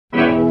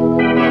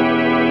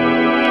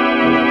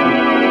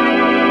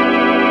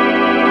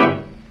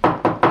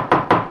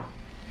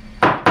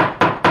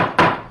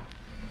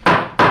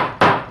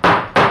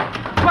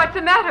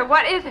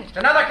what is it? It's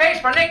another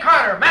case for Nick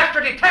Carter, Master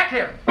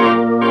Detective.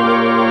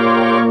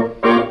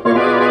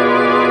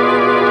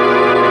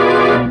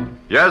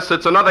 Yes,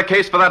 it's another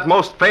case for that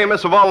most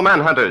famous of all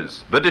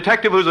manhunters, the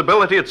detective whose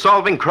ability at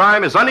solving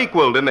crime is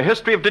unequaled in the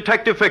history of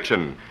detective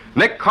fiction.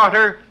 Nick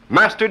Carter,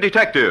 Master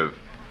Detective,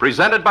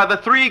 presented by the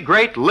three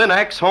great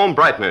Linex home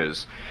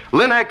brighteners: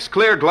 Linex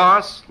Clear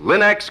Gloss,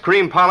 Linex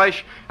Cream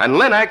Polish, and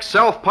Linex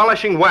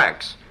Self-Polishing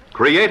Wax,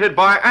 created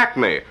by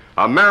Acme,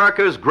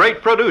 America's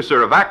great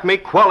producer of Acme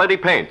quality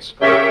paints.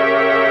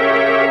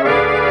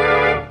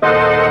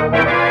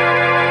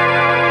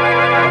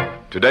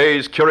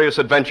 Today's curious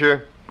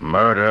adventure: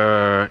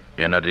 Murder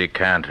in a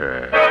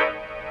Decanter,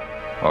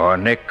 or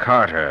Nick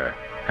Carter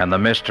and the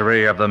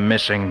mystery of the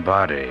missing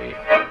body.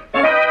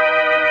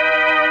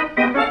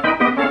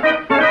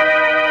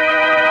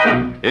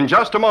 In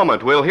just a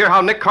moment, we'll hear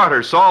how Nick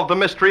Carter solved the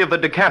mystery of the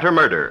Decanter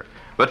murder.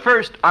 But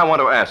first, I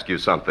want to ask you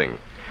something.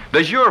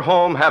 Does your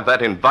home have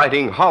that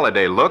inviting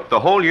holiday look the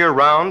whole year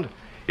round?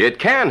 It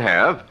can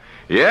have.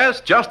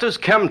 Yes, just as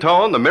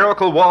Chemtone, the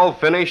miracle wall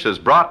finish, has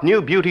brought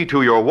new beauty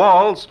to your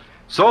walls,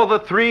 so the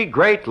three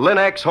great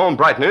Linex home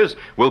brighteners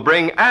will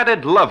bring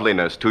added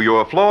loveliness to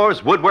your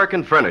floors, woodwork,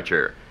 and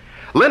furniture.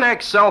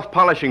 Linex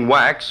Self-Polishing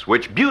Wax,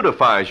 which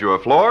beautifies your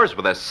floors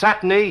with a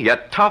satiny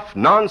yet tough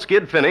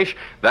non-skid finish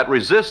that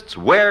resists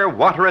wear,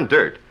 water, and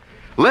dirt.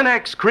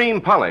 Linex Cream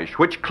Polish,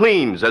 which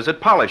cleans as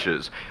it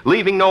polishes,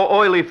 leaving no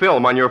oily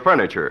film on your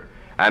furniture.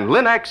 And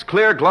Linex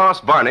Clear Gloss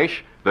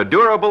Varnish, the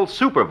durable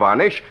super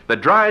varnish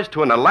that dries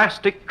to an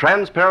elastic,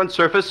 transparent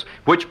surface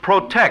which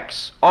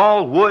protects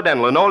all wood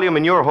and linoleum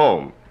in your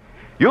home.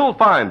 You'll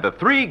find the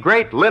three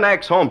great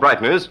Linex home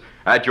brighteners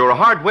at your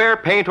hardware,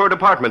 paint, or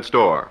department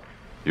store.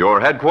 Your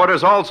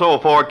headquarters also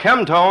for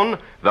Chemtone,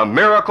 the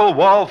miracle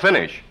wall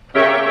finish.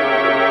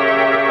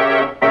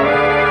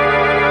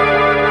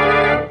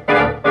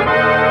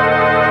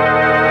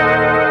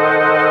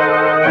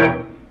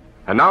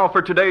 And now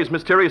for today's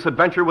mysterious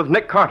adventure with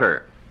Nick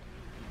Carter.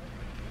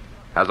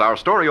 As our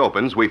story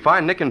opens, we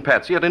find Nick and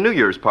Patsy at a New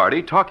Year's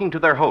party talking to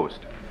their host.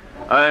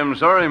 I'm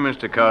sorry,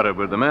 Mr. Carter,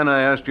 but the man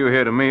I asked you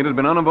here to meet has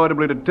been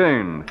unavoidably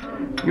detained.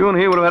 You and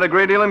he would have had a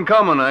great deal in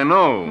common, I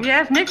know.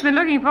 Yes, Nick's been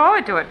looking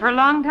forward to it for a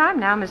long time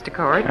now, Mr.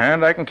 Cord.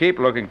 And I can keep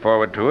looking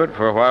forward to it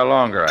for a while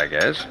longer, I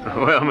guess.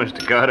 Well,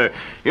 Mr. Carter,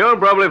 you'll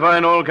probably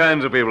find all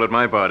kinds of people at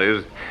my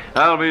parties.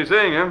 I'll be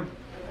seeing you.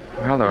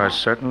 Well, there are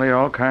certainly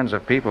all kinds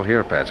of people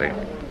here, Patsy.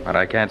 But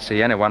I can't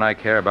see anyone I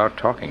care about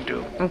talking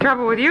to. The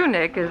trouble with you,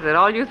 Nick, is that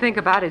all you think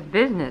about is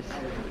business.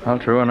 Well,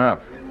 true enough.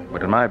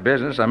 But in my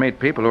business, I meet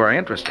people who are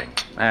interesting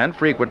and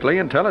frequently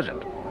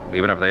intelligent,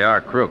 even if they are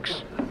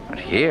crooks. But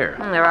here...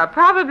 There are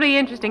probably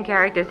interesting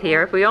characters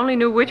here if we only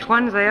knew which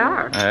ones they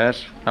are.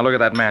 Yes. Now look at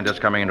that man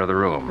just coming into the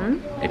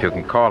room. If you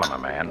can call him a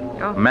man.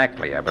 Oh.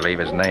 Mackley, I believe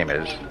his name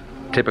is.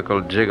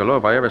 Typical gigolo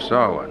if I ever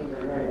saw one.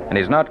 And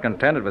he's not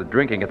contented with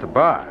drinking at the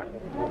bar.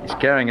 He's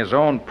carrying his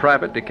own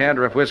private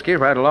decanter of whiskey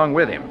right along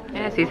with him.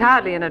 Yes, he's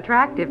hardly an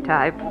attractive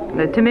type.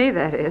 To me,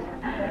 that is.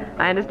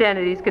 I understand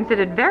that he's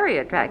considered very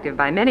attractive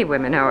by many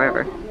women,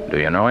 however. Do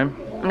you know him?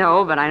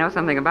 No, but I know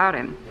something about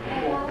him.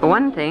 For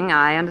one thing,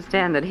 I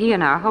understand that he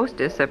and our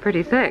hostess are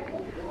pretty thick.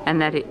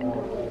 And that he...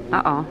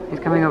 Uh-oh, he's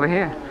coming over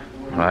here.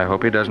 Well, I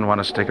hope he doesn't want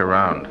to stick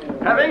around.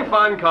 Having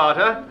fun,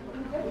 Carter?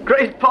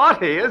 Great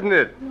party, isn't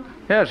it?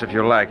 Yes, if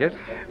you like it.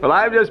 Well,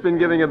 I've just been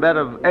giving a bit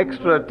of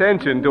extra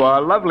attention to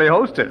our lovely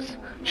hostess.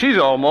 She's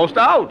almost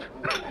out.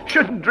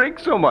 Shouldn't drink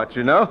so much,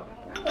 you know.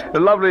 The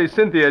lovely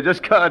Cynthia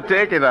just can't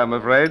take it, I'm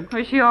afraid.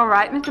 Was she all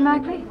right, Mr.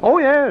 Mackley? Oh,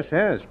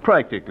 yes,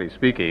 practically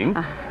speaking.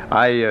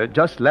 I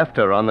just left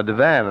her on the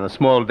divan in a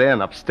small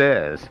den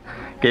upstairs.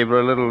 Gave her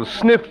a little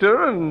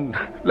snifter and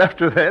left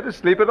her there to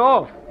sleep it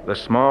off. The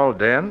small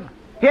den?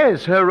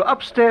 Yes, her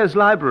upstairs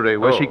library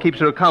where she keeps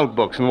her account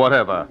books and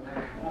whatever.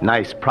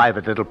 Nice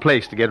private little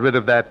place to get rid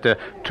of that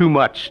too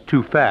much,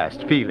 too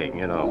fast feeling,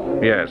 you know.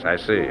 Yes, I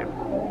see.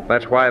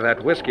 That's why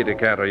that whiskey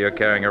decanter you're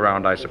carrying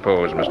around, I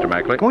suppose, Mr.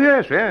 Mackley. Oh,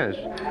 yes.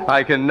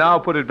 I can now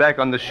put it back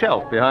on the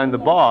shelf behind the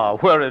bar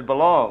where it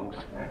belongs.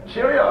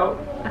 Cheerio.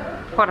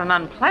 What an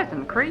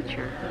unpleasant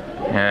creature.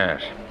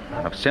 Yes.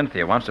 If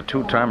Cynthia wants to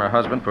two-time her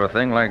husband for a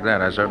thing like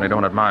that, I certainly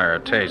don't admire her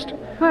taste.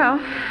 Well,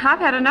 I've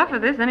had enough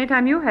of this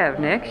anytime you have,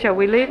 Nick. Shall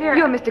we leave here?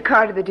 You're Mr.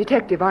 Carter, the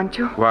detective, aren't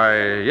you?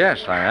 Why,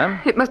 yes, I am.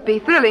 It must be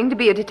thrilling to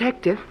be a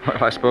detective.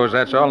 Well, I suppose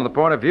that's all in the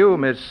point of view,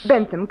 Miss...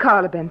 Bentham,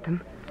 Carla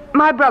Bentham.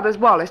 My brother's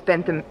Wallace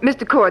Bentham,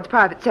 Mr. Cord's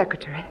private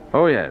secretary.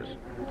 Oh, yes.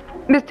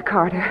 Mr.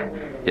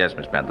 Carter. Yes,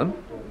 Miss Bentham?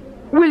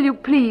 Will you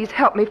please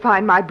help me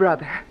find my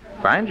brother?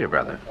 Find your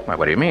brother? Why,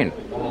 what do you mean?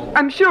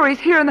 I'm sure he's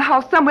here in the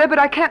house somewhere, but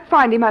I can't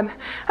find him.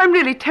 I'm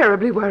really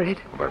terribly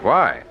worried. But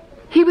why?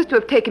 He was to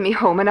have taken me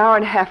home an hour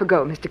and a half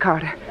ago, Mr.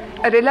 Carter,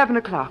 at 11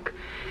 o'clock.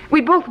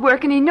 We both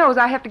work, and he knows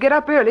I have to get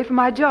up early for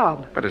my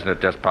job. But isn't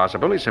it just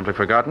possible he's simply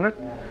forgotten it?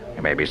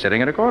 He may be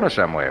sitting in a corner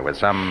somewhere with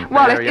some...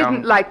 Wallace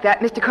isn't like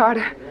that, Mr.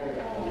 Carter.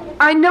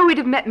 I know he'd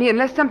have met me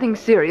unless something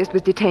serious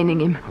was detaining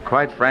him. Well,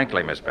 quite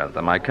frankly, Miss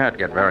Bentham, I can't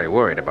get very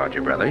worried about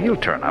your brother. He'll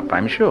turn up,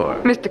 I'm sure.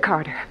 Mr.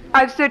 Carter,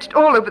 I've searched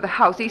all over the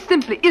house. He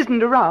simply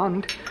isn't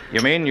around.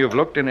 You mean you've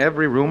looked in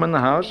every room in the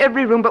house?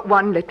 Every room but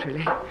one,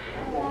 literally.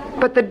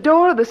 But the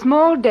door of the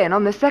small den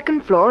on the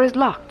second floor is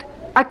locked.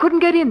 I couldn't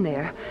get in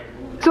there.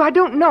 So I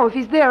don't know if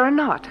he's there or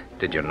not.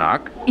 Did you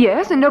knock?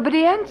 Yes, and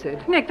nobody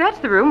answered. Nick, that's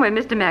the room where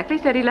Mr. Mackley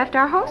said he left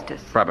our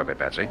hostess. Probably,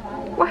 Betsy.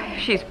 Why,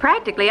 she's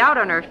practically out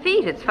on her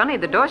feet. It's funny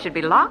the door should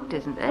be locked,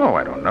 isn't it? Oh,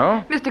 I don't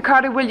know. Mr.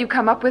 Carter, will you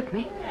come up with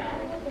me?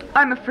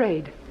 I'm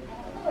afraid.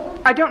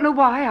 I don't know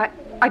why.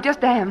 I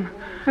just am.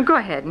 Go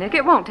ahead, Nick.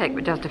 It won't take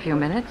but just a few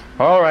minutes.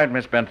 All right,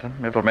 Miss Bentham.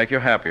 If it'll make you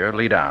happier,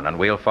 lead on, and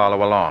we'll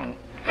follow along.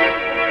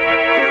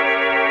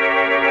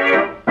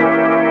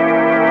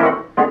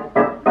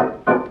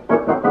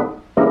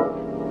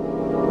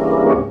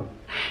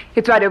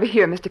 It's right over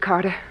here, Mr.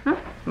 Carter.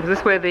 Was this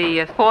where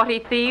the 40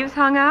 thieves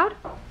hung out?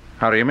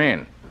 How do you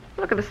mean?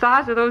 Look at the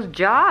size of those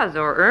jars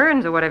or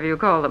urns or whatever you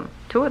call them.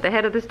 2 at the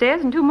head of the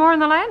stairs and 2 more on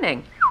the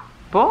landing.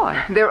 Boy.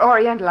 They're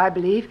Oriental, I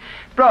believe.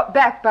 Brought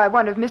back by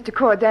one of Mr.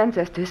 Cord's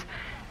ancestors.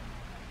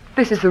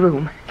 This is the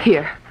room.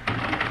 Here.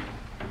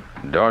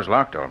 The door's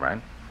locked, all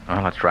right.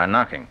 Well, let's try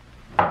knocking.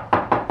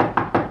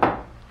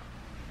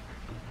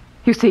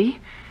 You see?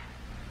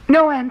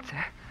 No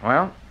answer.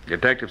 Well,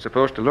 detective's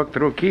supposed to look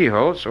through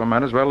keyholes, so I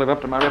might as well live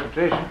up to my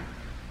reputation.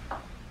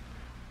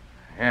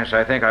 Yes,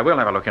 I think I will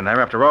have a look in there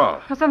after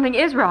all. Well, something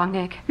is wrong,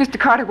 Nick. Mr.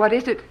 Carter, what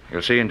is it?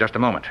 You'll see in just a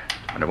moment.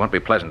 And it won't be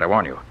pleasant, I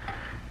warn you.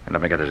 And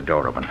let me get this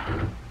door open.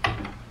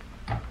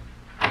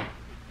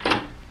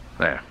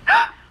 There.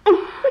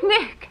 Oh,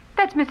 Nick,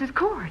 that's Mrs.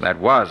 Cord. That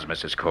was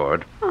Mrs.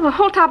 Cord. Oh, the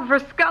whole top of her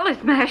skull is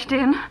smashed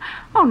in.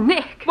 Oh,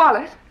 Nick.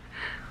 Wallace?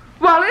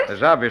 Wallace?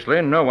 There's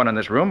obviously no one in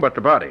this room but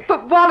the body.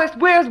 But Wallace,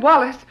 where's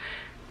Wallace?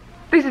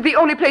 This is the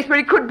only place where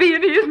he could be,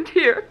 and he isn't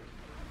here.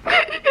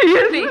 He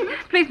isn't.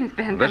 Please, Miss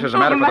Bentham. This is a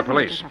matter you for the mustn't let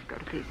police. yourself go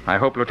to pieces. I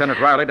hope Lieutenant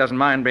Riley doesn't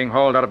mind being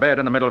hauled out of bed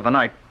in the middle of the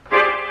night.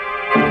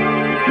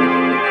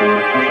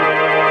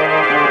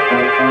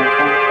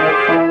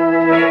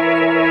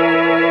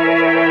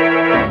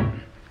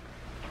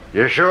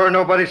 You sure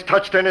nobody's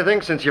touched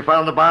anything since you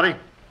found the body?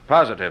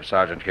 Positive,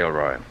 Sergeant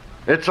Kilroy.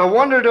 It's a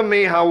wonder to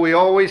me how we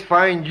always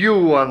find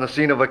you on the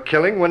scene of a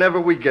killing whenever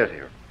we get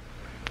here.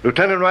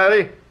 Lieutenant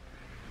Riley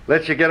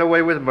lets you get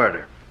away with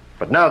murder.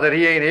 But now that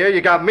he ain't here, you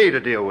got me to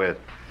deal with.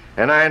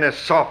 And I ain't as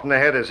soft in the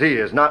head as he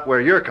is, not where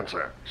you're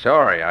concerned.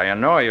 Sorry, I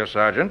annoy you,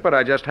 Sergeant, but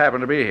I just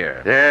happen to be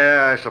here.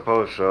 Yeah, I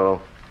suppose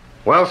so.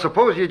 Well,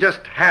 suppose you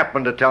just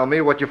happen to tell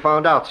me what you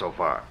found out so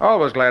far.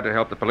 Always glad to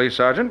help the police,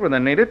 Sergeant, when they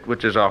need it,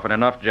 which is often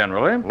enough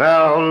generally.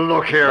 Now,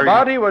 look here. The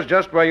body was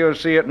just where you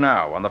see it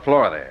now, on the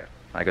floor there.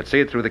 I could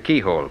see it through the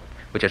keyhole,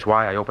 which is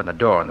why I opened the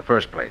door in the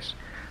first place.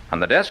 On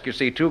the desk, you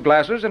see 2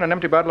 glasses and an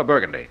empty bottle of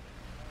Burgundy.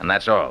 And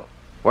that's all.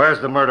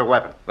 Where's the murder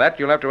weapon? That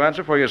you'll have to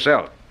answer for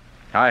yourself.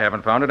 I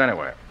haven't found it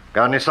anywhere.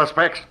 Got any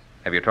suspects?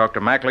 Have you talked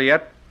to Mackley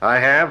yet? I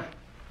have.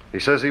 He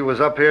says he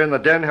was up here in the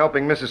den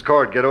helping Mrs.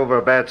 Cord get over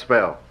a bad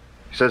spell.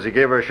 He says he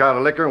gave her a shot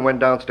of liquor and went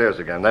downstairs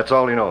again. That's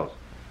all he knows.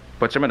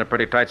 Puts him in a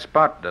pretty tight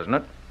spot, doesn't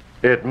it?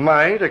 It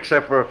might,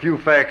 except for a few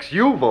facts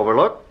you've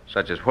overlooked.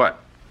 Such as what?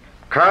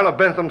 Carla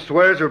Bentham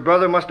swears her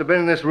brother must have been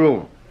in this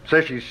room.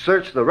 Says she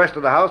searched the rest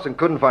of the house and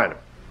couldn't find him.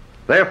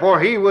 Therefore,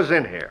 he was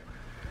in here.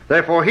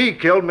 Therefore, he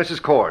killed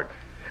Mrs. Cord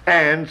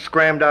and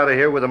scrammed out of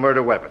here with a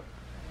murder weapon.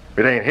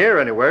 It ain't here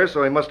anywhere,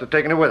 so he must have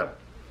taken it with him.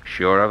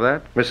 Sure of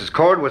that? Mrs.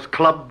 Cord was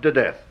clubbed to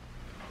death.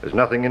 There's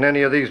nothing in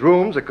any of these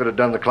rooms that could have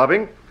done the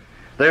clubbing.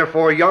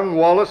 Therefore, young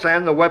Wallace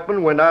and the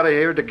weapon went out of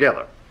here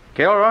together.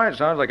 Kilroy, it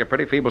sounds like a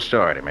pretty feeble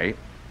story to me.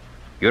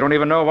 You don't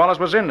even know Wallace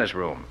was in this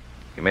room.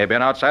 He may have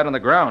been outside on the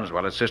grounds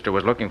while his sister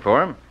was looking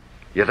for him.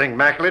 You think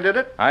Mackley did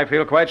it? I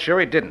feel quite sure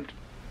he didn't.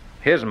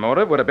 His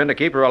motive would have been to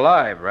keep her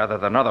alive rather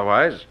than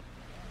otherwise.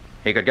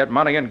 He could get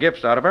money and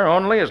gifts out of her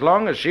only as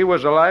long as she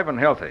was alive and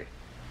healthy.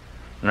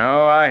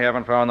 No, I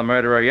haven't found the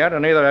murderer yet,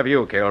 and neither have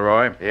you,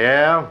 Kilroy.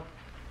 Yeah?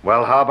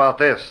 Well, how about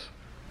this?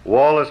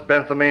 Wallace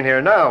Bentham ain't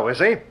here now, is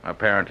he?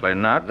 Apparently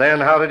not. Then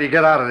how did he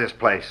get out of this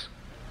place?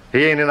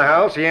 He ain't in the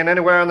house, he ain't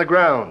anywhere on the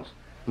grounds.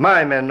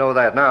 My men know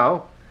that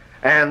now.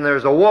 And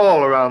there's a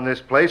wall around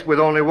this place with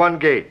only one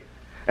gate.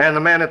 And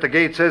the man at the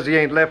gate says he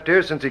ain't left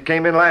here since he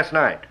came in last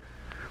night.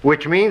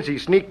 Which means he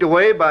sneaked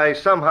away by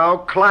somehow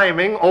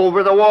climbing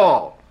over the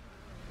wall.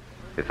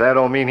 If that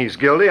don't mean he's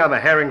guilty, I'm a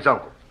herring's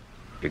uncle.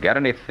 You got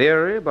any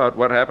theory about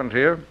what happened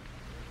here?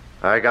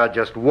 I got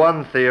just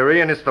one theory,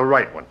 and it's the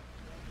right one.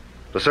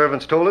 The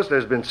servants told us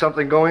there's been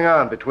something going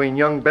on between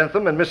young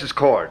Bentham and Mrs.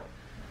 Cord.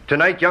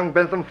 Tonight, young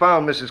Bentham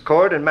found Mrs.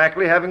 Cord and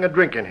Mackley having a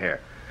drink in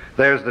here.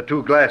 There's the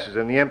 2 glasses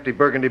and the empty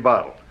Burgundy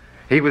bottle.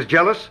 He was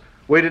jealous,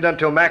 waited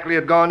until Mackley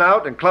had gone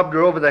out, and clubbed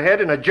her over the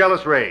head in a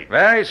jealous rage.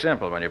 Very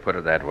simple when you put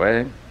it that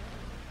way.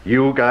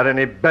 You got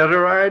any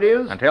better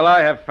ideas? Until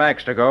I have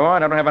facts to go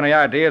on, I don't have any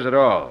ideas at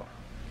all.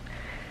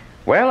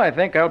 Well, I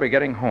think I'll be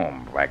getting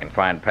home if I can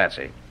find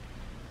Patsy.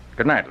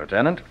 Good night,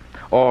 Lieutenant.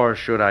 Or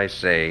should I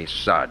say,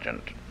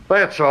 Sergeant?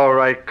 That's all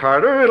right,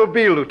 Carter. It'll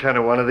be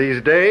Lieutenant one of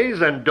these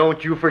days, and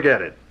don't you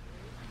forget it.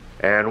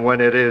 And when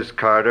it is,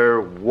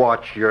 Carter,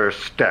 watch your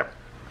step.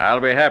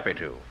 I'll be happy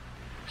to.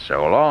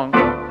 So long.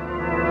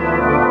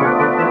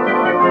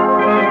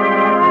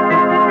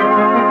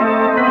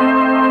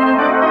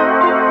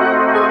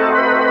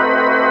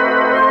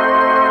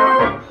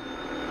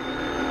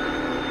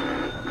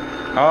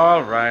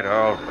 All right,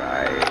 all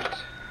right.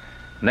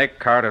 Nick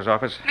Carter's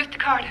office? Mr.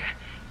 Carter,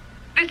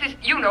 this is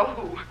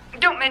you-know-who.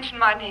 Don't mention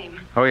my name.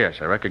 Oh, yes,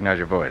 I recognize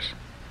your voice.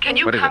 Can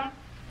you What is come?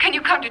 Can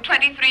you come to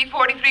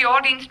 2343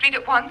 Aldine Street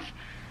at once?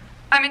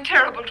 I'm in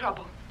terrible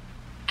trouble.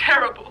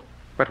 Terrible.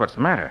 But what's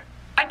the matter?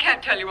 I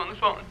can't tell you on the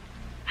phone.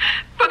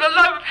 For the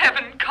love of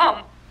heaven,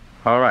 come.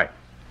 All right.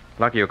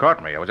 Lucky you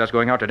caught me. I was just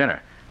going out to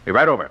dinner. Be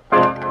right over.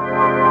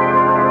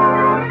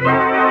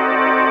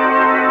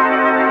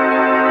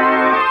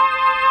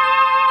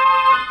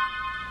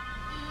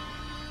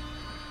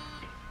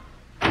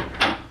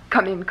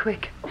 Come in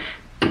quick.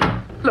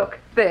 Look,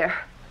 there.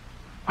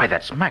 Why,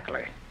 that's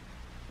Mackley.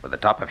 With the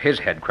top of his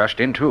head crushed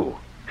in, too.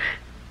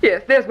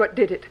 Yes, there's what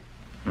did it.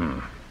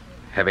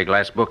 Heavy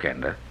glass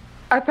bookend, huh?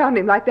 I found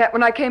him like that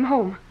when I came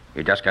home.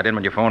 You just got in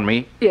when you phoned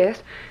me?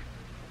 Yes.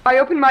 I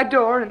opened my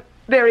door, and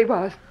there he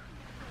was.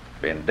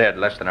 Been dead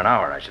less than an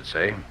hour, I should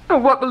say. Oh,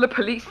 what will the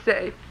police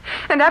say?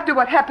 And after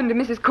what happened to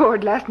Mrs.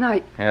 Cord last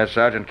night? Yes,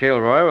 Sergeant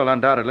Kilroy will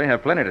undoubtedly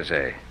have plenty to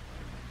say.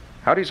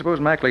 How do you suppose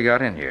Mackley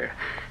got in here?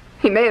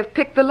 He may have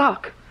picked the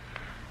lock.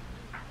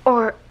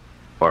 Or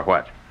Or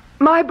what?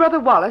 my brother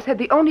Wallace had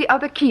the only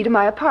other key to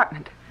my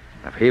apartment.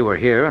 If he were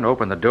here and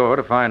opened the door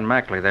to find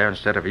Mackley there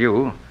instead of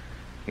you,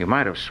 you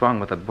might have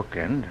swung with the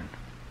bookend.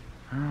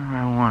 Oh,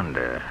 I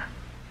wonder.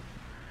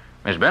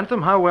 Miss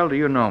Bentham, how well do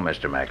you know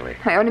Mr. Mackley?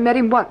 I only met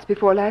him once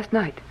before last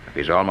night. If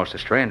he's almost a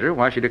stranger,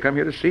 why should he come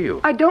here to see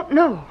you? I don't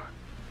know.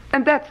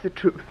 And that's the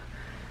truth.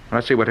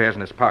 Let's see what he has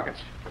in his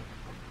pockets.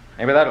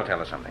 Maybe that'll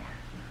tell us something.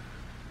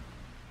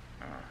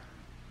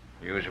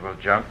 Usual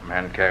junk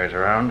man carries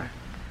around.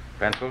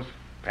 Pencils,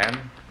 pen,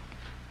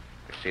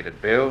 receipted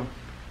bill,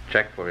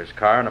 check for his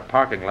car in a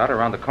parking lot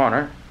around the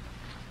corner.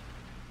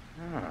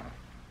 Oh,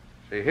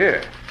 see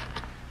here.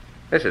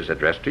 This is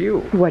addressed to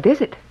you. What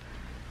is it?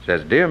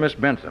 Says, Dear Miss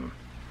Bentham,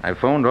 I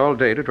phoned all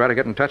day to try to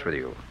get in touch with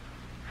you.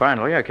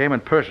 Finally, I came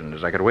in person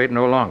as I could wait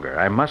no longer.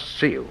 I must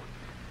see you.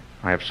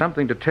 I have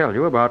something to tell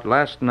you about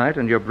last night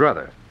and your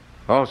brother.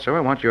 Also,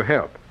 I want your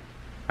help.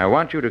 I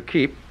want you to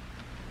keep...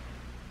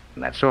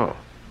 And that's all.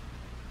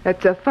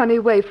 That's a funny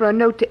way for a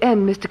note to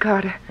end, Mr.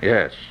 Carter.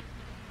 Yes.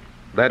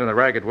 That and the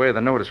ragged way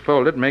the note is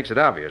folded makes it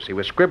obvious. He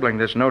was scribbling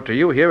this note to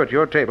you here at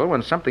your table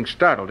when something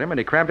startled him and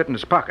he crammed it in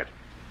his pocket.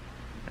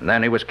 And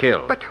then he was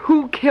killed. But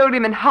who killed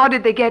him and how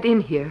did they get in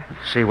here?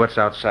 See what's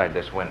outside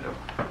this window.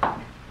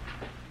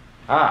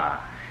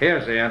 Ah,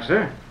 here's the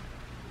answer.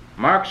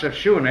 Marks of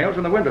shoe nails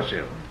on the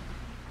windowsill.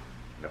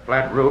 The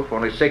flat roof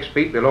only 6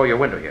 feet below your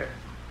window here.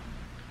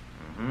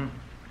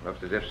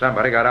 Looks as if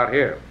somebody got out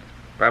here.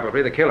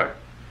 Probably the killer.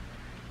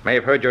 May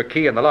have heard your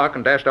key in the lock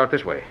and dashed out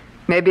this way.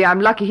 Maybe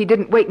I'm lucky he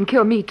didn't wait and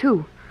kill me,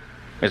 too.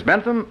 Miss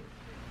Bentham,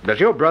 does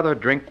your brother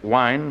drink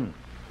wine?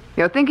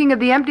 You're thinking of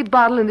the empty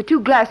bottle and the 2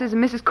 glasses in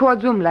Mrs.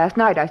 Cord's room last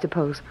night, I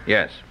suppose.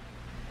 Yes.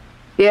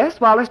 Yes,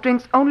 Wallace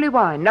drinks only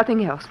wine,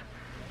 nothing else.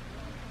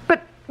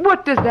 But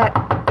what does that...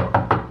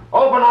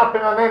 Open up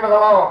in the name of the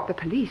law. The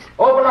police?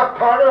 Open up,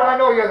 Carter. I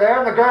know you're there,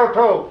 and the girl,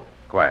 too.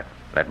 Quiet.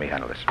 Let me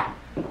handle this.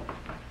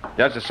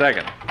 Just a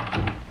second.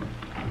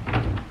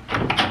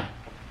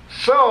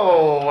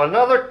 So,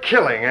 another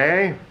killing,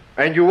 eh?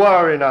 And you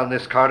are in on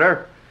this,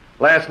 Carter.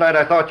 Last night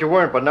I thought you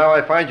weren't, but now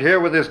I find you here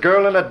with this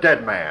girl and a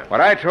dead man.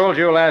 What I told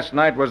you last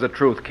night was the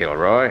truth,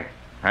 Kilroy.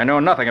 I know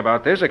nothing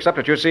about this except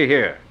what you see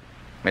here.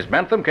 Miss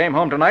Bentham came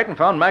home tonight and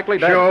found Mackley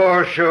dead.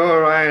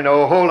 Sure, I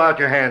know. Hold out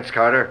your hands,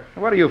 Carter.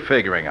 What are you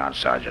figuring on,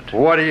 Sergeant?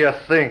 What do you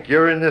think?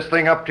 You're in this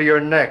thing up to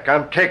your neck.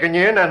 I'm taking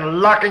you in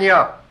and locking you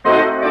up.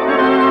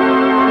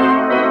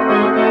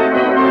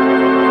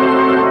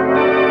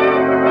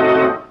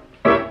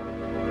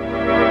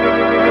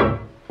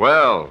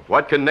 Well,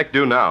 what can Nick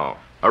do now?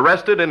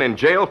 Arrested and in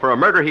jail for a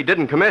murder he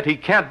didn't commit, he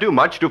can't do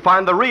much to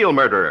find the real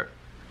murderer.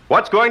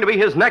 What's going to be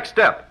his next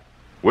step?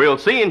 We'll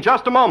see in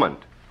just a moment.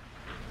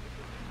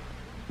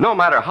 No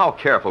matter how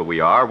careful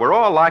we are, we're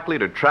all likely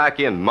to track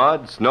in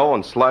mud, snow,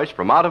 and slush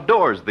from out of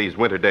doors these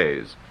winter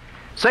days.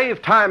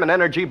 Save time and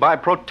energy by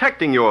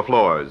protecting your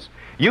floors.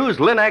 Use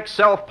Linex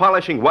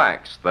self-polishing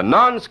wax, the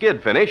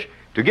non-skid finish,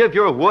 to give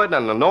your wood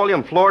and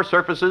linoleum floor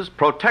surfaces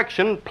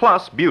protection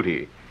plus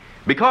beauty.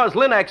 Because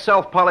Linex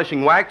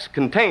self-polishing wax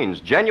contains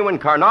genuine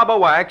carnauba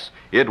wax,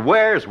 it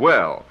wears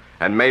well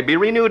and may be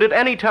renewed at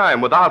any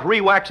time without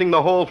re-waxing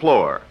the whole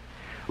floor.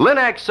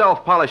 Linex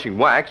self-polishing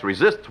wax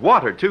resists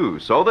water, too,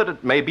 so that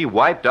it may be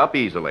wiped up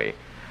easily.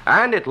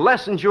 And it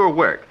lessens your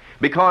work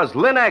because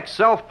Linex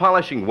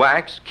self-polishing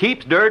wax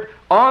keeps dirt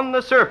on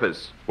the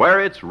surface where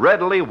it's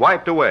readily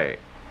wiped away.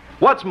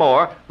 What's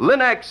more,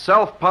 Linex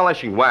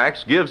self-polishing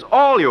wax gives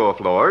all your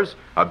floors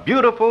a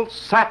beautiful,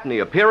 satiny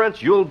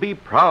appearance you'll be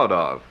proud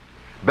of.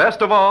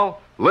 Best of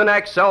all,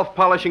 Linex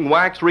self-polishing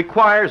wax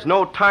requires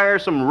no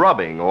tiresome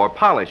rubbing or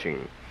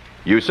polishing.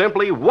 You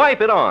simply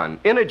wipe it on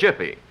in a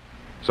jiffy.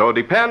 So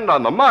depend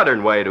on the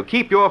modern way to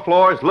keep your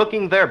floors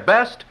looking their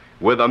best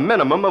with a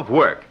minimum of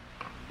work.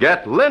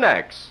 Get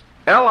Lin-X,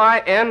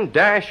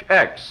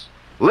 Lin-X,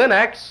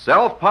 Lin-X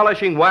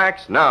self-polishing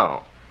wax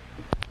now.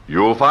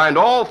 You'll find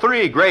all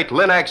three great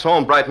Lin-X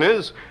home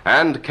brighteners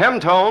and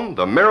Chemtone,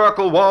 the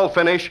miracle wall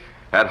finish,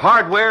 at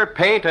hardware,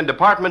 paint, and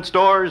department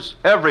stores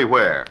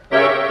everywhere.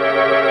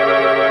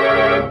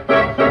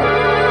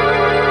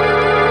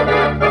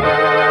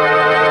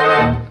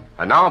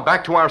 And now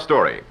back to our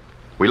story.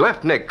 We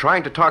left Nick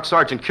trying to talk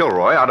Sergeant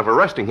Kilroy out of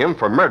arresting him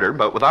for murder,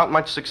 but without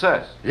much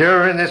success.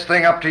 You're in this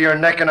thing up to your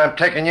neck, and I'm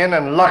taking you in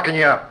and locking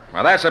you up.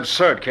 Well, that's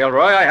absurd,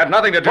 Kilroy. I had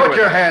nothing to do with it. Put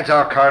your hands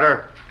out,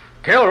 Carter.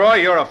 Kilroy,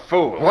 you're a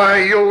fool.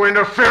 Why, you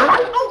interfere.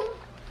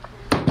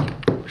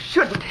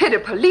 Shouldn't hit a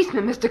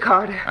policeman, Mr.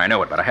 Carter. I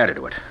know it, but I had to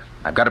do it.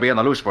 I've got to be on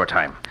the loose for a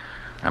time.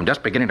 I'm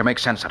just beginning to make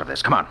sense out of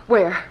this. Come on.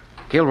 Where?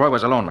 Kilroy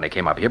was alone when he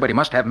came up here, but he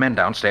must have men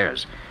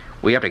downstairs.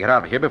 We have to get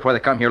out of here before they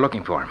come here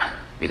looking for him.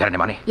 You got any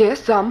money?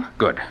 Yes, some.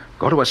 Good.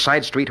 Go to a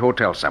side street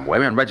hotel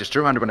somewhere and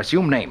register under an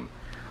assumed name.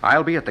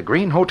 I'll be at the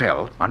Green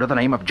Hotel under the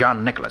name of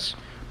John Nicholas.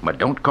 But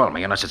don't call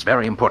me unless it's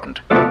very important.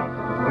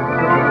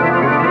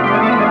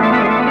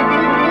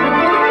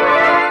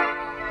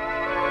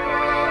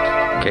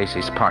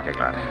 Casey's parking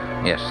lot.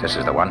 Yes, this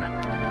is the one.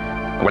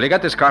 Will you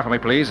get this car for me,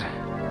 please?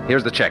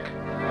 Here's the check.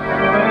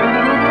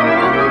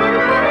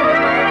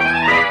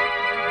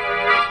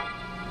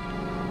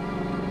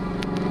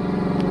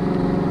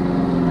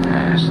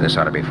 Yes, this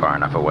ought to be far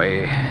enough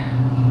away.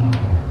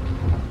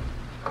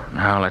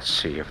 Now, let's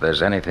see if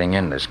there's anything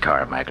in this car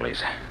of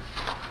Mackley's.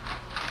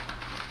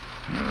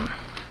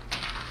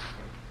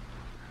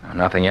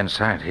 Nothing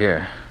inside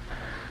here.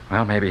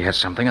 Well, maybe he has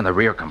something in the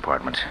rear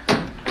compartment.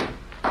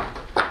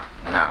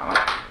 Now,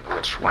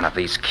 which one of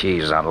these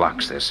keys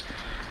unlocks this?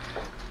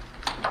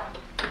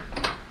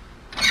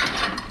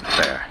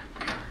 There.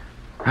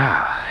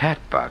 Ah, hat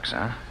box,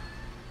 huh?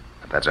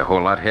 But that's a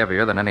whole lot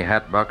heavier than any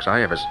hat box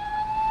I ever...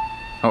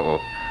 Uh-oh.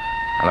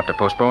 I'll have to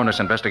postpone this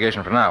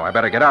investigation for now. I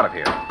better get out of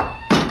here.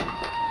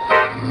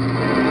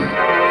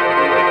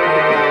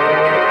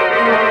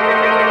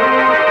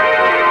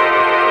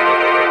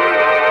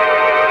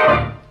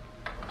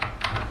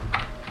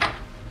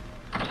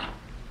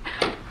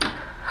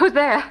 Who's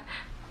there?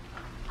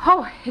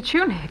 Oh, it's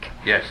you, Nick.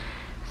 Yes.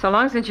 So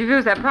long since you've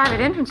used that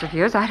private entrance of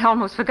yours, I'd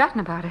almost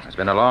forgotten about it. It's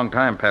been a long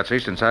time, Patsy,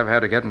 since I've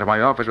had to get into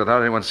my office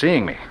without anyone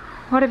seeing me.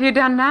 What have you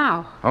done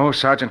now? Oh,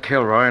 Sergeant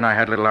Kilroy and I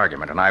had a little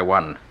argument, and I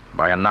won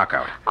by a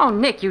knockout. Oh,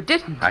 Nick, you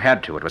didn't. I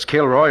had to. It was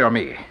Kilroy or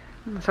me.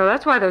 So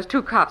that's why those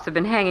two cops have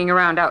been hanging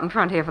around out in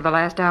front here for the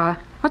last hour.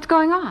 What's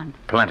going on?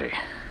 Plenty.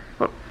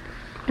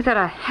 Is that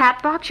a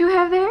hat box you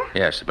have there?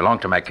 Yes, it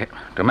belonged to Mackley.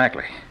 To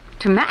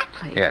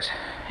Mackley? Yes.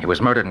 He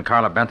was murdered in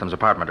Carla Bentham's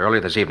apartment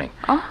earlier this evening.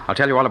 Oh? I'll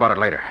tell you all about it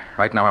later.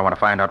 Right now, I want to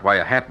find out why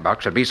a hat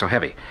box should be so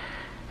heavy.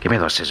 Give me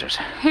those scissors.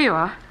 Here you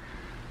are.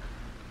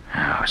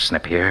 Oh,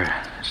 snip here,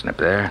 snip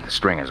there. The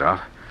string is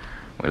off.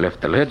 We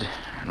lift the lid,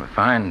 and we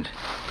find...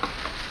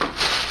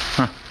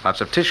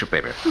 lots of tissue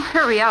paper. Oh,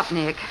 hurry up,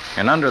 Nick.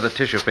 And under the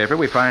tissue paper,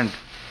 we find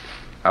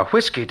a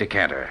whiskey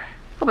decanter.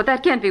 Oh, but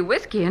that can't be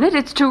whiskey in it.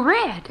 It's too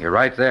red. You're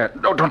right there.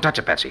 No, don't touch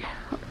it, Patsy.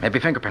 Maybe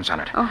fingerprints on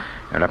it. Oh.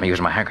 Here, let me use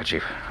my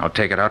handkerchief. I'll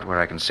take it out where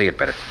I can see it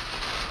better.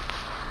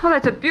 Oh,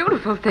 that's a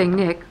beautiful thing,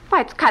 Nick.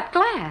 Why, it's cut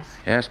glass.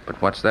 Yes,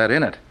 but what's that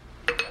in it?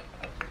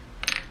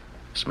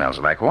 Smells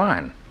like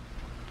wine.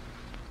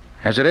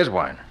 Yes, it is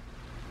wine.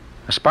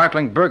 A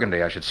sparkling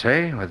burgundy, I should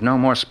say, with no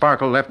more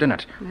sparkle left in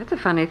it. That's a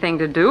funny thing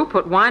to do,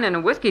 put wine in a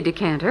whiskey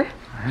decanter.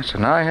 Yes,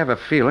 and I have a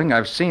feeling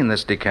I've seen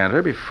this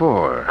decanter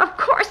before. Of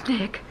course,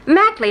 Nick.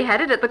 Mackley had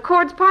it at the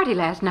Cord's party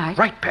last night.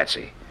 Right,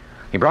 Patsy.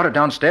 He brought it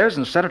downstairs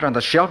and set it on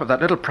the shelf of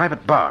that little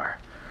private bar.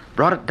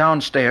 Brought it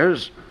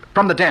downstairs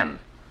from the den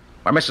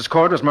where Mrs.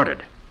 Cord was murdered.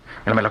 Here,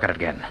 let me look at it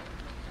again.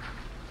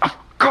 Of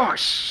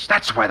course!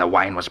 That's why the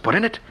wine was put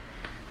in it.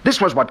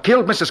 This was what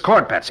killed Mrs.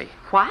 Cord, Patsy.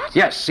 What?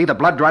 Yes, see the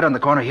blood right on the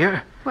corner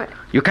here? What?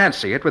 You can't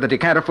see it with a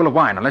decanter full of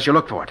wine unless you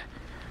look for it.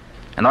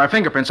 And there are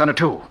fingerprints on it,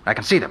 too. I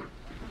can see them.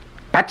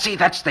 Patsy,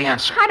 that's the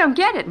answer. I don't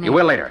get it, Nick. You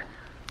will later.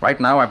 Right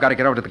now, I've got to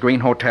get over to the Green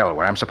Hotel,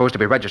 where I'm supposed to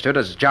be registered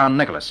as John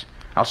Nicholas.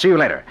 I'll see you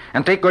later.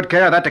 And take good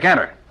care of that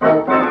decanter.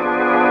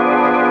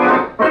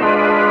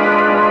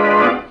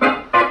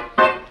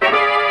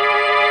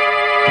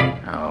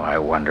 Oh, I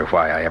wonder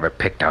why I ever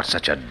picked out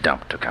such a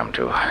dump to come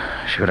to.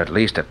 Should at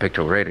least have picked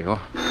a radio.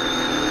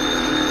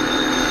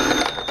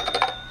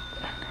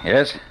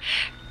 Yes?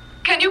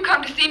 Can you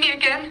come to see me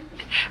again?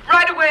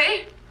 Right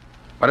away?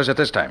 What is it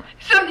this time?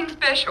 Something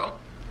special.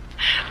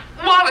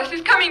 Wallace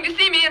is coming to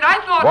see me, and I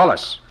thought...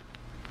 Wallace?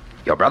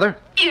 Your brother?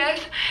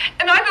 Yes,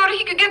 and I thought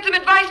he could get some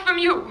advice from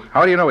you.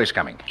 How do you know he's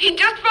coming? He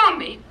just phoned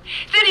me.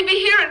 Said he'd be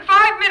here in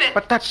 5 minutes.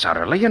 But that's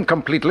utterly and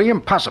completely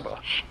impossible.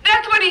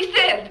 That's what he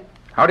said.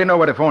 How do you know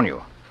where to phone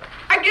you?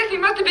 I guess he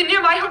must have been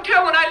near my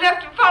hotel when I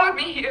left and followed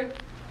me here.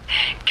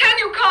 Can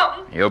you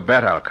come? You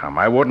bet I'll come.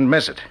 I wouldn't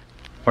miss it.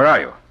 Where are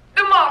you?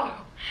 The Marlowe.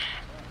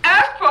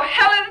 Ask for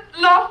Helen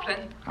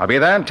Laughlin. I'll be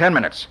there in 10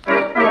 minutes.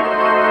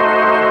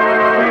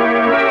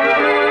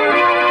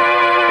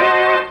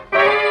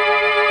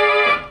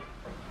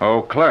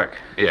 Oh, clerk.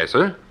 Yes,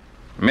 sir?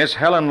 Miss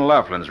Helen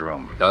Laughlin's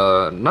room.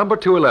 Number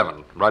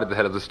 211, right at the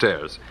head of the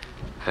stairs.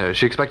 Is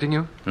she expecting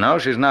you? No,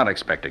 she's not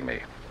expecting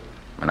me.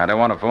 And I don't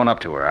want to phone up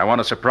to her. I want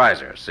to surprise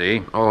her,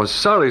 see? Oh,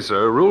 sorry,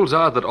 sir. Rules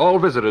are that all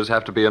visitors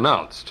have to be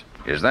announced.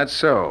 Is that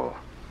so?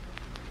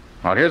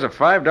 Well, here's a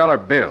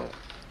 $5 bill.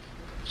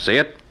 See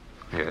it?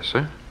 Yes,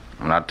 sir.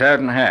 Now tear it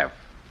in half.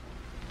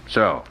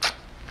 So.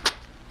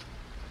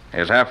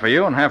 Here's half for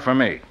you and half for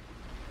me.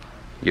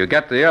 You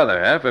get the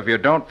other half if you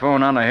don't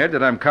phone on ahead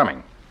that I'm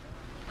coming.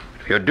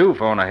 If you do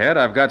phone ahead,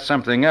 I've got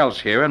something else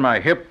here in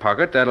my hip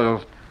pocket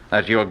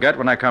that you'll get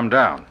when I come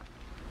down.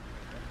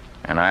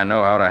 And I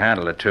know how to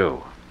handle it,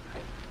 too.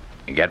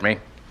 You get me?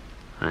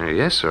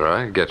 Yes, sir,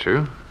 I get you.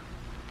 You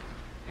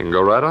can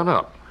go right on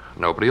up.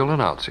 Nobody will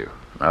announce you.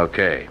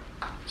 Okay.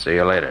 See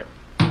you later.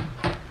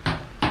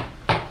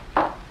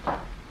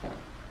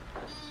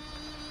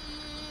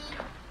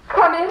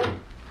 Come in.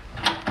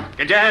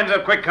 Get your hands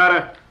up quick,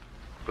 Carter.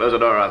 Close the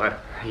door, Arthur.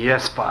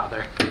 Yes,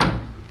 Father.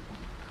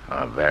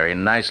 Oh, very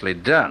nicely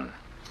done.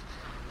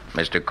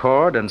 Mr.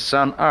 Cord and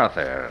son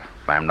Arthur,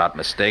 if I'm not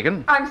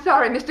mistaken. I'm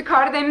sorry, Mr.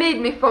 Carter. They made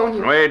me phone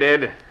you. We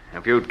did.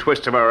 A few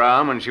twists of her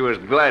arm, and she was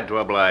glad to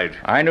oblige.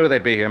 I knew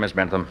they'd be here, Miss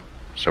Bentham.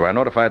 So I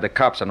notified the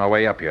cops on my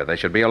way up here. They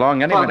should be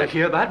along any minute.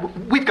 Hear that?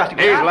 We've got to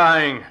He's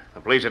lying.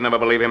 The police would never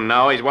believe him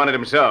now. He's wanted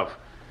himself.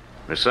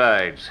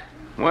 Besides,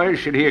 why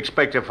should he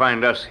expect to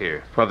find us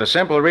here? For the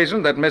simple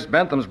reason that Miss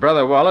Bentham's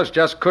brother Wallace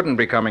just couldn't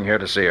be coming here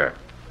to see her.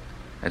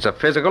 It's a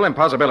physical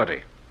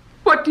impossibility.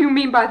 What do you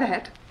mean by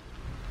that?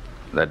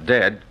 The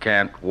dead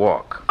can't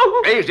walk.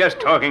 He's just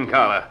talking,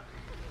 Carla.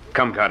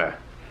 Come, Carter.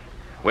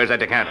 Where's that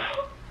decanter?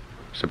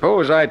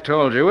 Suppose I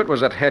told you it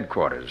was at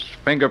headquarters.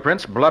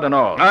 Fingerprints, blood and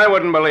all. I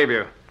wouldn't believe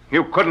you.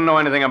 You couldn't know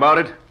anything about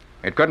it.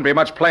 It couldn't be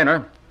much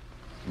plainer.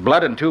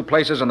 Blood in 2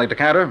 places on the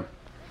decanter.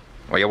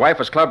 Where your wife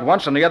was clubbed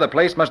once, and the other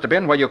place must have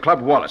been where you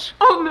clubbed Wallace.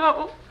 Oh,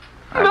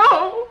 no.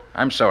 No.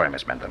 I'm sorry,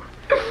 Miss Bentham.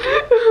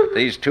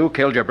 These 2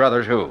 killed your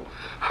brothers who?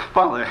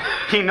 Father,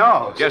 he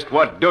knows. Just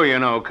what do you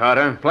know,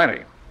 Carter?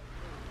 Plenty.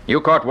 You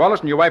caught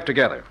Wallace and your wife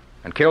together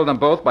and killed them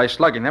both by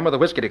slugging them with a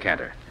whiskey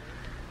decanter.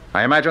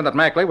 I imagine that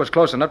Mackley was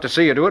close enough to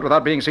see you do it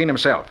without being seen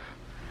himself.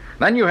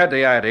 Then you had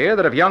the idea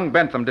that if young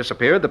Bentham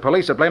disappeared, the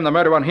police would blame the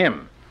murder on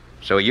him.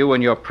 So you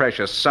and your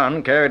precious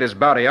son carried his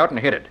body out and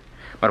hid it.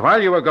 But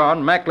while you were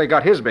gone, Mackley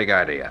got his big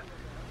idea.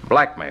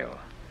 Blackmail.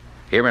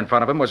 Here in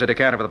front of him was a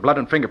decanter with blood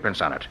and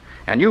fingerprints on it.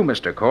 And you,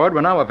 Mr. Cord,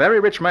 were now a very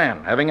rich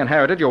man, having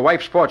inherited your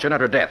wife's fortune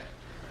at her death.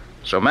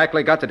 So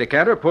Mackley got the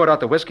decanter, poured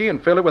out the whiskey,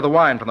 and filled it with the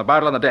wine from the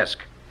bottle on the desk.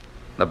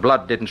 The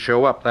blood didn't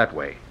show up that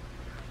way.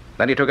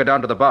 Then he took it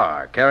down to the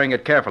bar, carrying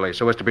it carefully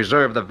so as to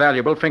preserve the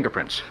valuable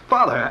fingerprints.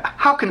 Father,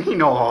 how can he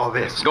know all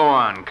this? Go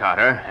on,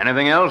 Carter.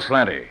 Anything else?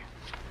 Plenty.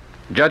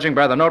 Judging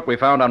by the note we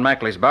found on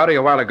Mackley's body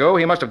a while ago,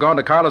 he must have gone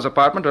to Carla's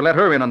apartment to let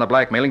her in on the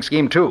blackmailing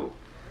scheme, too.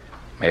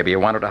 Maybe he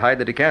wanted to hide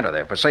the decanter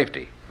there for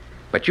safety.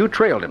 But you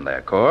trailed him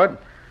there, Cord,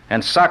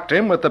 and socked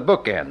him with the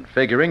bookend,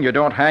 figuring you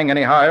don't hang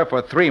any higher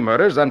for 3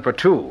 murders than for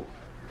 2.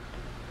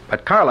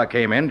 But Carla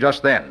came in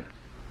just then,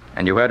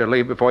 and you had to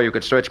leave before you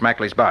could search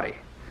Mackley's body.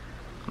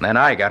 Then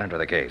I got into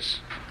the case.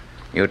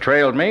 You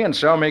trailed me and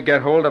saw me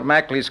get hold of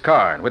Mackley's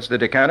car in which the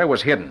decanter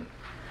was hidden.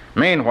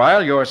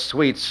 Meanwhile, your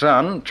sweet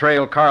son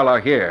trailed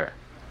Carla here,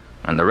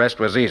 and the rest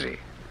was easy.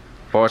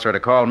 Force her to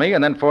call me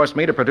and then force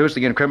me to produce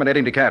the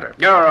incriminating decanter.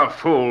 You're a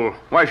fool.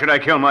 Why should I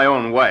kill my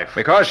own wife?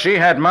 Because she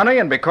had money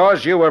and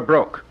because you were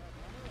broke.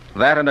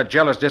 That and a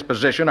jealous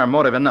disposition are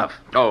motive enough.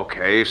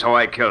 Okay, so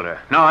I killed her.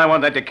 Now I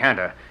want that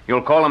decanter.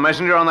 You'll call a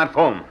messenger on that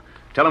phone.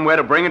 Tell him where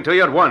to bring it to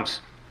you at once.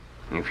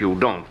 If you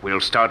don't, we'll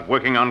start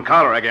working on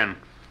Carla again.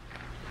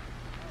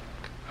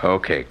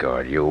 Okay,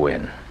 Cord, you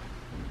win.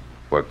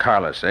 For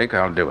Carla's sake,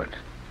 I'll do it.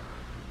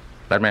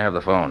 Let me have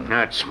the phone.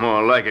 That's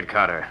more like it,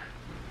 Carter.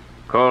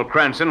 Call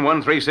Cranston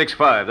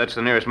 1365. That's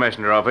the nearest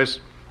messenger office.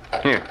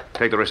 Here,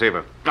 take the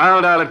receiver.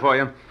 I'll dial it for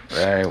you.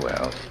 Very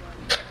well.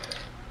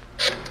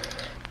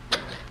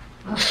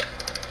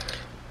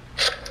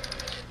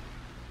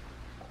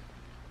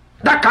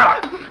 That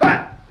Carter!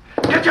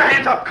 Get your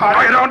hands up,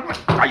 Carter! No, you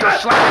don't. Are you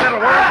slapping little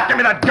world? Give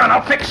me that gun.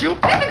 I'll fix you.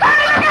 Mr.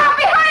 Carter, look out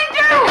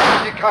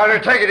behind you! Easy, Carter.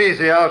 Take it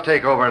easy. I'll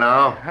take over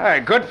now. All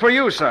right, good for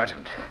you,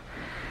 Sergeant.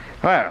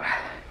 Well,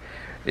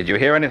 did you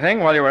hear anything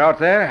while you were out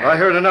there? I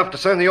heard enough to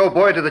send the old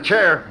boy to the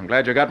chair. I'm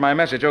glad you got my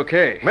message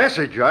okay.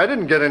 Message? I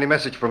didn't get any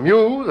message from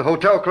you. The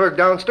hotel clerk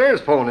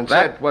downstairs phoned and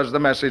said... That was the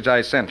message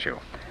I sent you.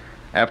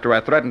 After I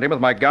threatened him with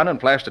my gun and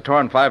flashed a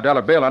torn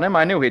 $5 bill on him,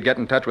 I knew he'd get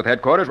in touch with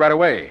headquarters right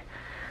away.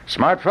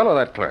 Smart fellow,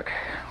 that clerk.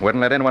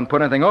 Wouldn't let anyone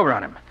put anything over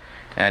on him.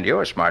 And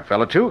you're a smart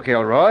fellow, too,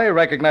 Kilroy,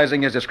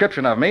 recognizing his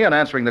description of me and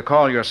answering the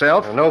call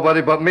yourself.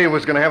 Nobody but me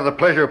was going to have the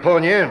pleasure of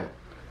pulling you in.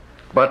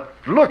 But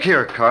look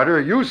here, Carter.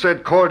 You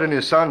said Cord and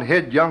his son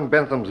hid young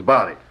Bentham's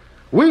body.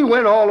 We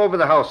went all over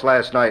the house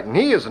last night, and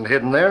he isn't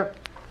hidden there.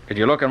 Did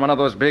you look in one of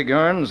those big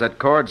urns that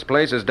Cord's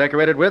place is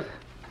decorated with?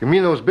 You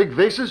mean those big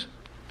vases?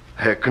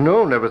 Heck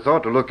no, never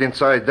thought to look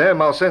inside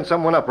them. I'll send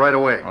someone up right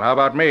away. Well, how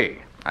about me?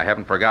 I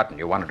haven't forgotten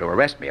you wanted to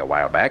arrest me a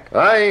while back.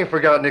 I ain't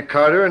forgotten it,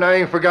 Carter, and I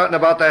ain't forgotten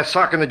about that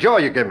sock in the jaw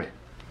you gave me.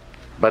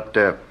 But,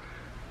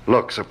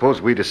 look,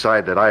 suppose we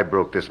decide that I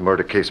broke this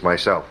murder case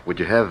myself. Would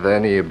you have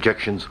any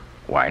objections?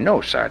 Why,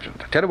 no,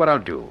 Sergeant. Tell you what I'll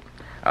do.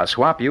 I'll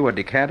swap you a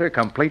decanter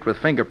complete with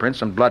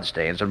fingerprints and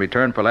bloodstains in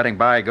return for letting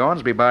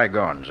bygones be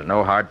bygones and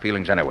no hard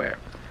feelings anywhere.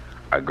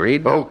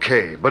 Agreed?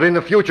 Okay, but in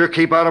the future,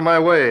 keep out of my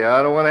way.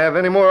 I don't want to have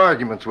any more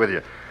arguments with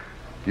you.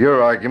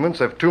 Your arguments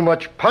have too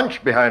much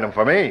punch behind them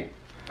for me.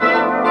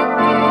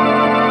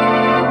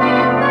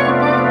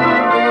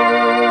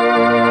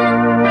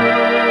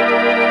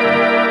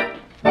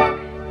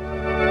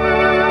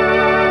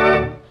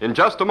 In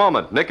just a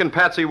moment, Nick and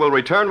Patsy will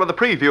return with a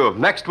preview of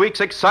next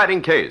week's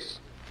exciting case.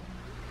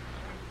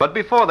 But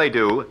before they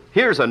do,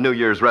 here's a New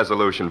Year's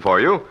resolution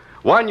for you,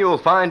 one you'll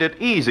find it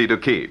easy to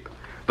keep.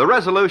 The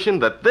resolution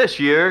that this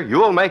year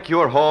you'll make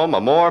your home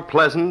a more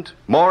pleasant,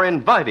 more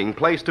inviting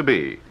place to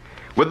be.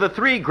 With the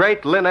 3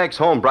 great Linex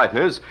home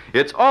brighteners,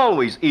 it's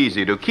always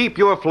easy to keep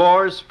your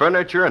floors,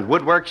 furniture, and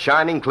woodwork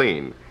shining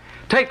clean.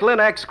 Take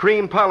Linex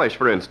Cream Polish,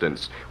 for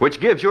instance, which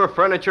gives your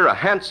furniture a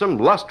handsome,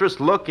 lustrous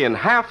look in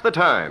half the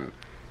time.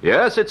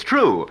 Yes, it's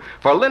true,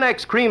 for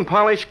Linex Cream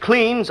Polish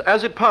cleans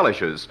as it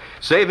polishes,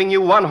 saving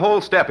you one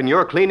whole step in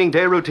your cleaning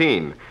day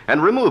routine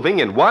and removing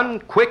in one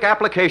quick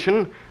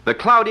application the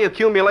cloudy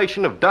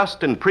accumulation of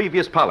dust and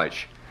previous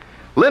polish.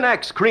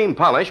 Linex Cream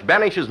Polish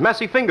banishes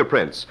messy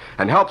fingerprints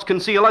and helps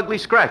conceal ugly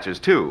scratches,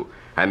 too,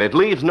 and it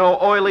leaves no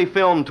oily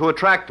film to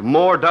attract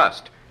more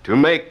dust, to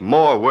make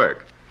more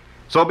work.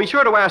 So be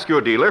sure to ask your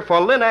dealer for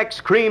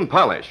Linex Cream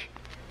Polish.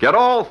 Get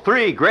all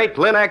 3 great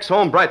Linex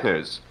home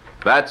brighteners.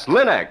 That's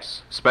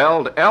Linex,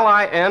 spelled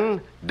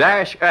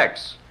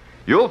L-I-N-X.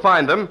 You'll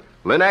find them,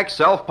 Linex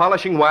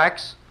Self-Polishing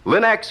Wax,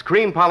 Linex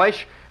Cream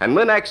Polish, and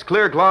Linex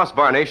Clear Gloss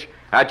Varnish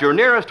at your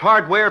nearest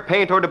hardware,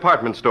 paint, or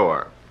department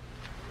store.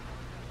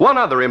 One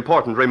other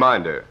important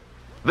reminder.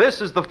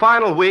 This is the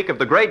final week of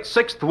the great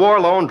 6th War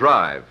Loan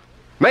Drive.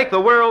 Make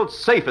the world's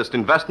safest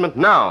investment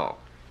now.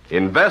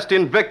 Invest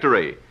in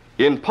victory,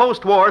 in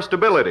post-war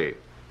stability,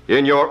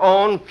 in your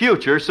own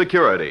future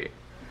security.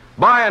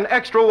 Buy an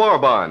extra war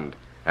bond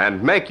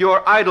and make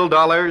your idle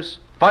dollars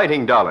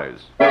fighting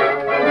dollars.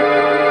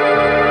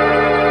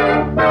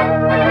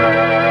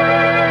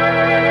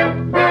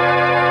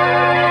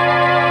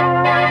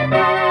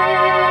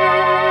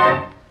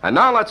 And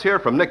now let's hear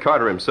from Nick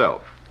Carter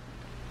himself.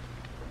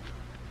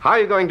 How are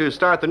you going to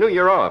start the new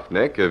year off,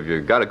 Nick? Have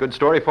you got a good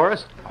story for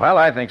us? Well,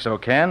 I think so,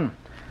 Ken.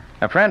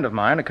 A friend of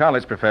mine, a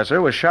college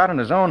professor, was shot in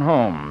his own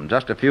home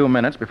just a few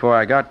minutes before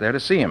I got there to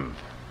see him.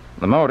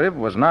 The motive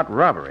was not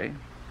robbery,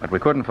 but we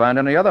couldn't find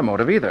any other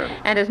motive either.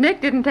 And as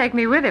Nick didn't take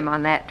me with him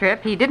on that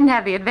trip, he didn't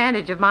have the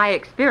advantage of my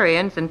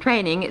experience and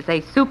training as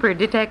a super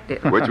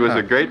detective. Which was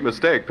a great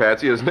mistake,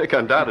 Patsy, as Nick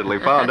undoubtedly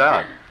found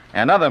out.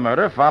 Another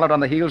murder followed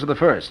on the heels of the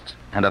first,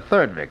 and a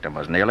third victim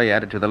was nearly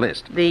added to the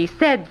list. The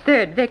said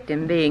third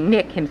victim being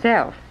Nick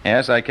himself.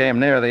 Yes, I came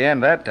nearer the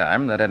end that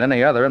time than at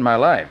any other in my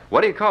life. What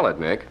do you call it,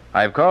 Nick?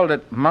 I've called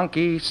it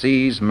Monkey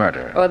Sees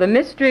Murder. Or the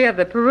mystery of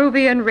the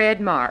Peruvian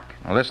red mark.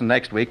 Well, listen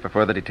next week for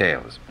further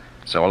details.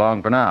 So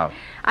long for now.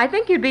 I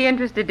think you'd be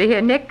interested to hear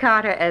Nick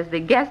Carter as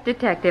the guest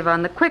detective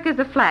on the Quick as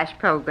a Flash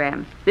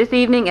program this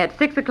evening at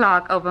 6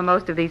 o'clock over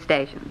most of these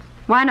stations.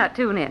 Why not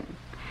tune in?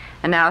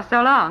 And now,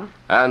 so long.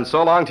 And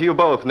so long to you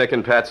both, Nick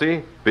and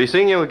Patsy. Be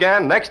seeing you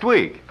again next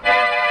week.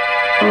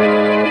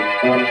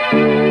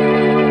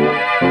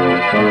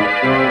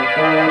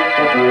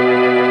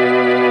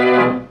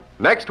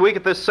 Next week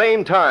at this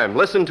same time,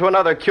 listen to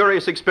another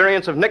curious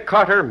experience of Nick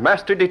Carter,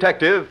 Master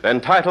Detective,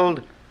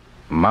 entitled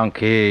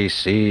Monkey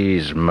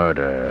Sees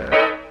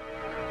Murder.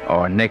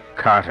 Or Nick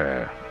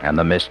Carter and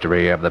the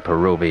Mystery of the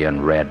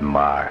Peruvian Red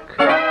Mark.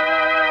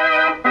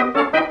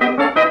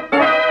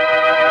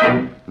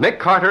 Nick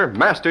Carter,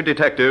 Master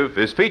Detective,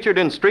 is featured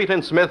in Street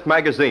and Smith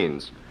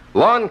magazines.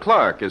 Lon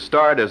Clark is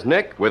starred as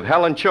Nick with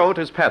Helen Choate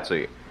as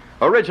Patsy.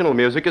 Original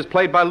music is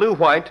played by Lou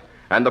White,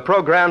 and the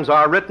programs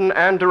are written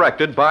and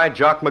directed by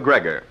Jock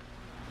McGregor.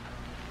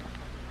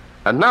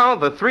 And now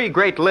the 3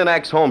 great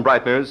Linex home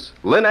brighteners,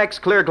 Linex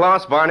Clear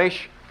Gloss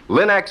Varnish,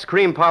 Linex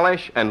Cream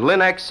Polish, and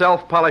Linex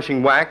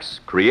Self-Polishing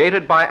Wax,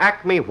 created by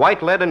Acme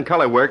White Lead and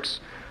Color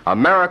Works,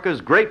 America's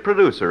great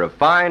producer of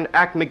fine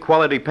Acme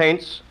quality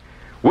paints,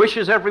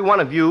 wishes every one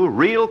of you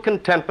real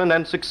contentment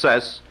and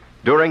success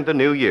during the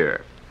new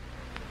year.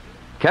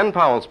 Ken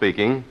Powell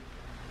speaking.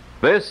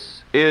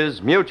 This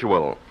is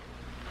Mutual.